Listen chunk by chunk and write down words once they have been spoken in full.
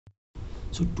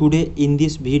So today in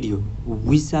this video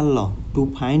we shall learn to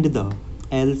find the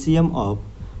LCM of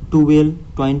 12,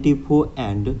 24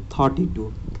 and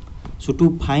 32. So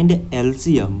to find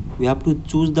LCM we have to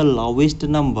choose the lowest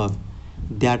number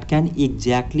that can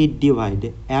exactly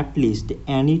divide at least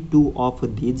any two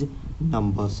of these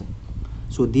numbers.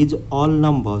 So these all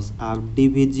numbers are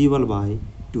divisible by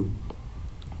 2.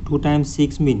 2 times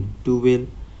 6 mean 12,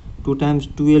 2 times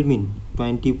 12 mean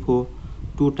 24,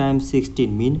 2 times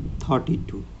 16 mean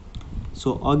 32.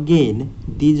 So again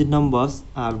these numbers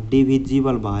are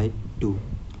divisible by 2.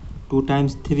 2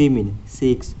 times 3 mean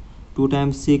 6, 2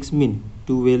 times 6 mean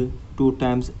 12, 2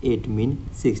 times 8 mean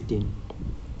 16.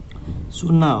 So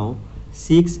now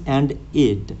 6 and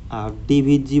 8 are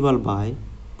divisible by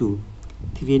 2.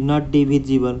 3 not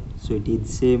divisible, so it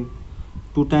is same.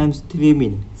 2 times 3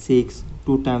 mean 6,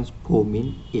 2 times 4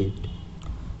 mean 8.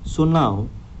 So now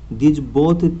these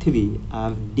both 3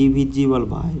 are divisible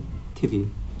by 3.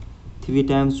 3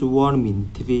 times 1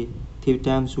 mean 3, 3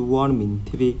 times 1 mean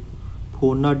 3.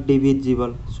 4 not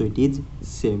divisible, so it is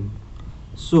same.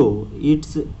 So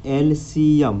its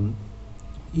LCM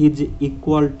is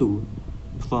equal to,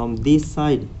 from this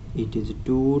side it is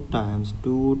 2 times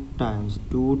 2 times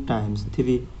 2 times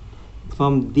 3.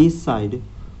 From this side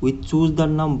we choose the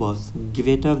numbers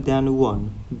greater than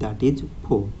 1, that is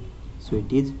 4, so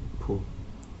it is 4.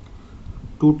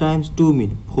 2 times 2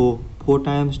 mean 4, 4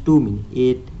 times 2 mean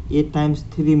 8, 8 times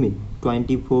 3 mean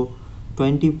 24,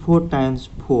 24 times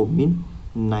 4 mean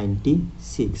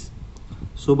 96.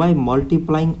 So by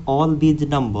multiplying all these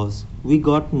numbers we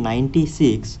got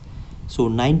 96. So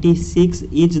 96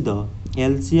 is the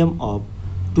LCM of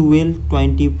 12,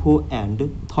 24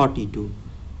 and 32.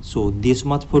 So this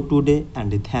much for today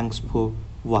and thanks for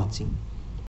watching.